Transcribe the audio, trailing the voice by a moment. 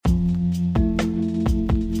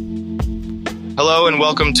Hello and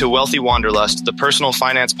welcome to Wealthy Wanderlust, the personal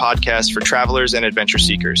finance podcast for travelers and adventure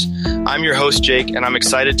seekers. I'm your host, Jake, and I'm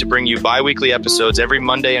excited to bring you bi-weekly episodes every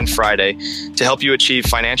Monday and Friday to help you achieve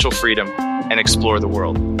financial freedom and explore the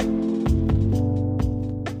world.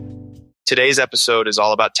 Today's episode is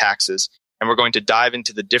all about taxes, and we're going to dive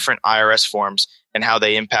into the different IRS forms and how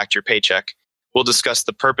they impact your paycheck. We'll discuss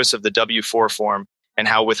the purpose of the W-4 form and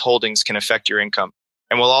how withholdings can affect your income.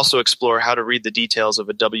 And we'll also explore how to read the details of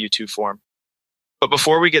a W-2 form. But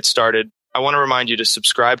before we get started, I want to remind you to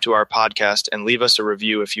subscribe to our podcast and leave us a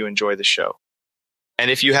review if you enjoy the show.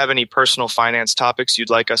 And if you have any personal finance topics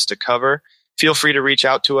you'd like us to cover, feel free to reach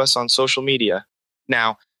out to us on social media.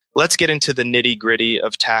 Now, let's get into the nitty-gritty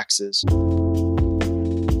of taxes.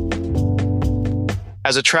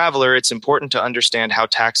 As a traveler, it's important to understand how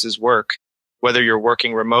taxes work, whether you're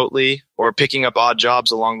working remotely or picking up odd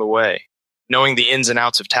jobs along the way. Knowing the ins and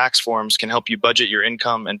outs of tax forms can help you budget your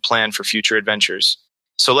income and plan for future adventures.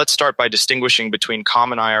 So let's start by distinguishing between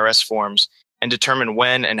common IRS forms and determine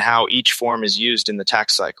when and how each form is used in the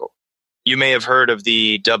tax cycle. You may have heard of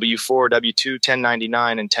the W-4, W-2,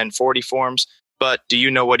 1099, and 1040 forms, but do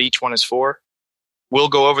you know what each one is for? We'll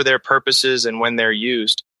go over their purposes and when they're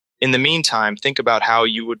used. In the meantime, think about how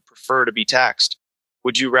you would prefer to be taxed.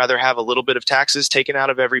 Would you rather have a little bit of taxes taken out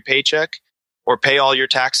of every paycheck? Or pay all your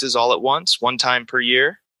taxes all at once, one time per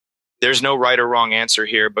year? There's no right or wrong answer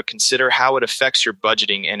here, but consider how it affects your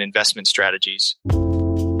budgeting and investment strategies.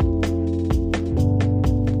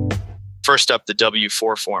 First up, the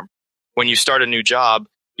W-4 form. When you start a new job,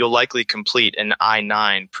 you'll likely complete an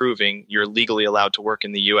I-9 proving you're legally allowed to work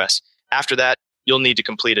in the U.S. After that, you'll need to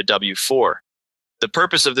complete a W-4. The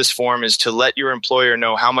purpose of this form is to let your employer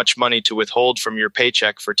know how much money to withhold from your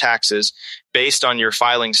paycheck for taxes based on your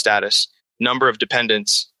filing status, number of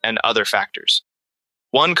dependents, and other factors.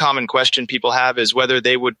 One common question people have is whether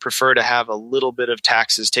they would prefer to have a little bit of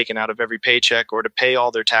taxes taken out of every paycheck or to pay all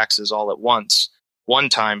their taxes all at once, one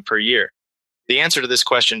time per year. The answer to this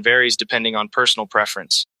question varies depending on personal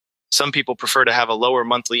preference. Some people prefer to have a lower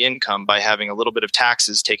monthly income by having a little bit of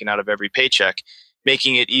taxes taken out of every paycheck,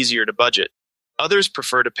 making it easier to budget. Others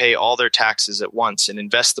prefer to pay all their taxes at once and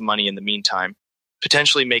invest the money in the meantime,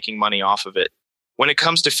 potentially making money off of it. When it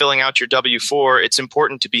comes to filling out your W-4, it's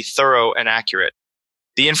important to be thorough and accurate.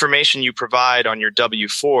 The information you provide on your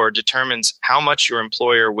W-4 determines how much your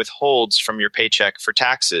employer withholds from your paycheck for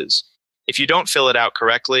taxes. If you don't fill it out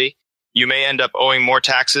correctly, you may end up owing more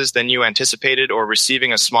taxes than you anticipated or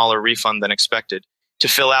receiving a smaller refund than expected. To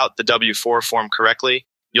fill out the W-4 form correctly,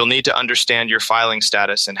 you'll need to understand your filing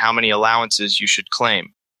status and how many allowances you should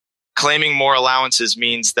claim. Claiming more allowances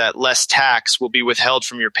means that less tax will be withheld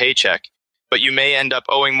from your paycheck, but you may end up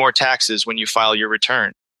owing more taxes when you file your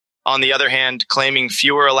return. On the other hand, claiming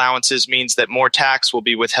fewer allowances means that more tax will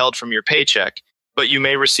be withheld from your paycheck, but you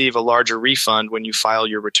may receive a larger refund when you file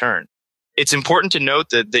your return. It's important to note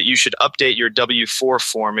that you should update your W-4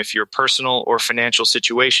 form if your personal or financial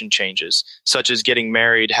situation changes, such as getting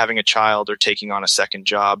married, having a child, or taking on a second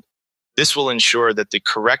job. This will ensure that the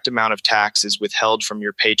correct amount of tax is withheld from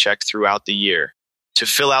your paycheck throughout the year. To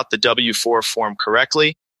fill out the W-4 form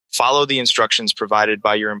correctly, follow the instructions provided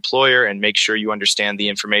by your employer and make sure you understand the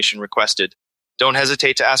information requested. Don't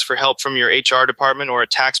hesitate to ask for help from your HR department or a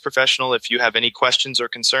tax professional if you have any questions or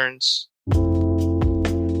concerns.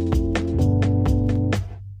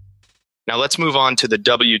 Now let's move on to the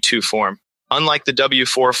W-2 form. Unlike the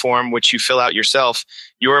W-4 form, which you fill out yourself,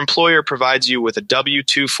 your employer provides you with a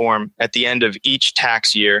W-2 form at the end of each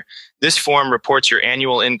tax year. This form reports your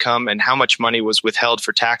annual income and how much money was withheld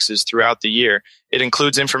for taxes throughout the year. It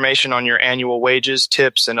includes information on your annual wages,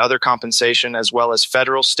 tips, and other compensation, as well as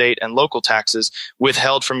federal, state, and local taxes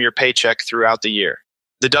withheld from your paycheck throughout the year.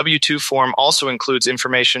 The W-2 form also includes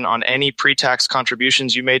information on any pre-tax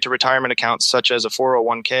contributions you made to retirement accounts, such as a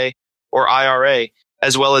 401k or IRA,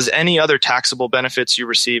 as well as any other taxable benefits you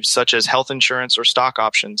received, such as health insurance or stock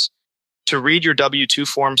options. To read your W-2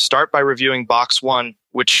 form, start by reviewing Box 1,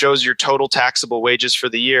 which shows your total taxable wages for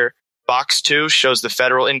the year. Box 2 shows the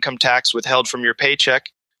federal income tax withheld from your paycheck,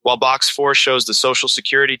 while Box 4 shows the Social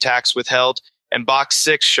Security tax withheld, and Box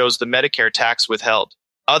 6 shows the Medicare tax withheld.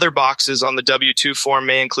 Other boxes on the W-2 form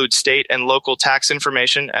may include state and local tax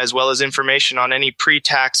information, as well as information on any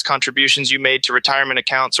pre-tax contributions you made to retirement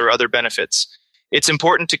accounts or other benefits. It's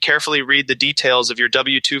important to carefully read the details of your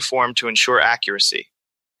W-2 form to ensure accuracy.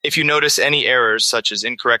 If you notice any errors, such as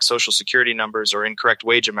incorrect Social Security numbers or incorrect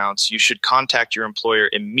wage amounts, you should contact your employer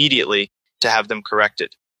immediately to have them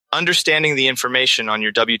corrected. Understanding the information on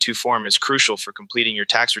your W-2 form is crucial for completing your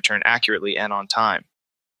tax return accurately and on time.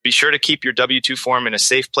 Be sure to keep your W-2 form in a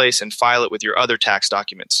safe place and file it with your other tax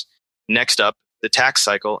documents. Next up, the tax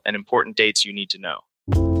cycle, and important dates you need to know.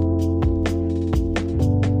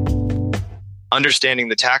 Understanding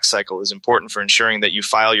the tax cycle is important for ensuring that you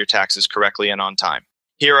file your taxes correctly and on time.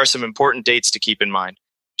 Here are some important dates to keep in mind.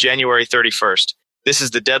 January 31st. This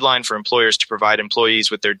is the deadline for employers to provide employees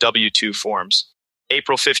with their W-2 forms.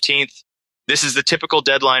 April 15th. This is the typical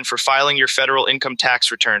deadline for filing your federal income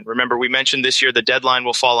tax return. Remember, we mentioned this year the deadline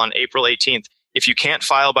will fall on April 18th. If you can't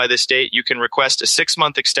file by this date, you can request a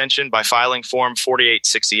 6-month extension by filing Form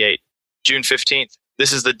 4868. June 15th.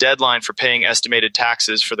 This is the deadline for paying estimated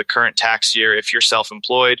taxes for the current tax year if you're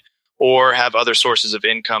self-employed or have other sources of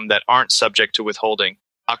income that aren't subject to withholding.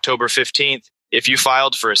 October 15th. If you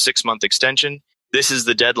filed for a 6-month extension, this is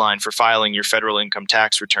the deadline for filing your federal income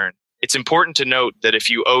tax return. It's important to note that if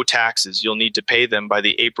you owe taxes, you'll need to pay them by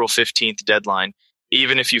the April 15th deadline,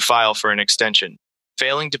 even if you file for an extension.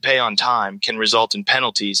 Failing to pay on time can result in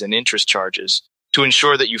penalties and interest charges. To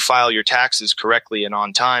ensure that you file your taxes correctly and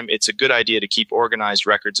on time, it's a good idea to keep organized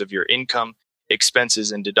records of your income,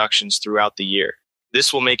 expenses, and deductions throughout the year.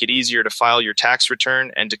 This will make it easier to file your tax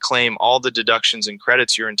return and to claim all the deductions and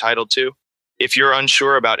credits you're entitled to. If you're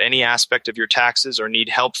unsure about any aspect of your taxes or need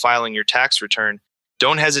help filing your tax return,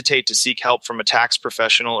 don't hesitate to seek help from a tax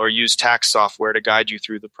professional or use tax software to guide you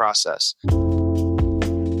through the process.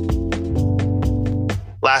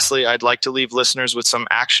 Lastly, I'd like to leave listeners with some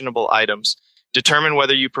actionable items. Determine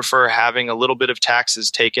whether you prefer having a little bit of taxes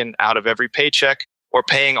taken out of every paycheck or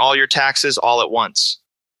paying all your taxes all at once.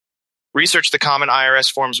 Research the common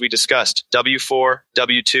IRS forms we discussed, W-4,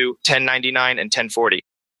 W-2, 1099, and 1040.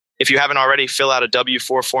 If you haven't already, fill out a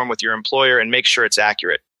W-4 form with your employer and make sure it's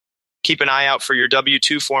accurate. Keep an eye out for your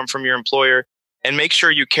W-2 form from your employer and make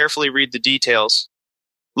sure you carefully read the details.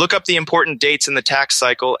 Look up the important dates in the tax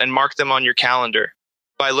cycle and mark them on your calendar.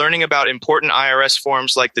 By learning about important IRS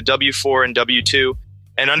forms like the W-4 and W-2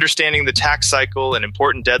 and understanding the tax cycle and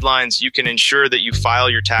important deadlines, you can ensure that you file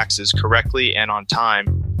your taxes correctly and on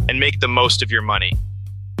time and make the most of your money.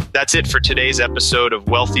 That's it for today's episode of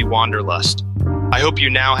Wealthy Wanderlust. I hope you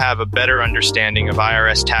now have a better understanding of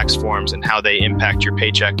IRS tax forms and how they impact your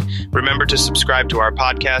paycheck. Remember to subscribe to our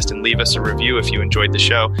podcast and leave us a review if you enjoyed the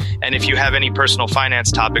show. And if you have any personal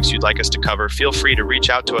finance topics you'd like us to cover, feel free to reach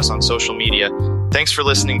out to us on social media. Thanks for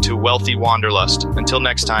listening to Wealthy Wanderlust. Until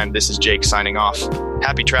next time, this is Jake signing off.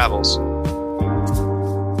 Happy travels.